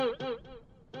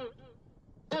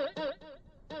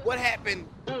what happened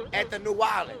at the New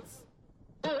Orleans.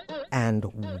 And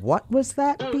what was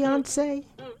that, Beyonce?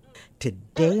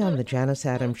 Today on the Janice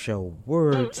Adams Show,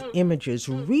 words, images,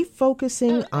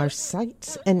 refocusing our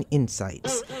sights and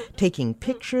insights, taking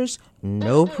pictures,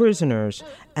 no prisoners,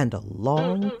 and a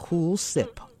long, cool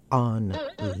sip on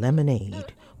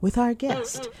lemonade with our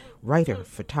guest, writer,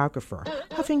 photographer,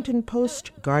 Huffington Post,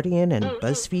 Guardian, and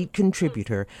BuzzFeed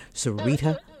contributor,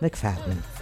 Syreeta McFadden.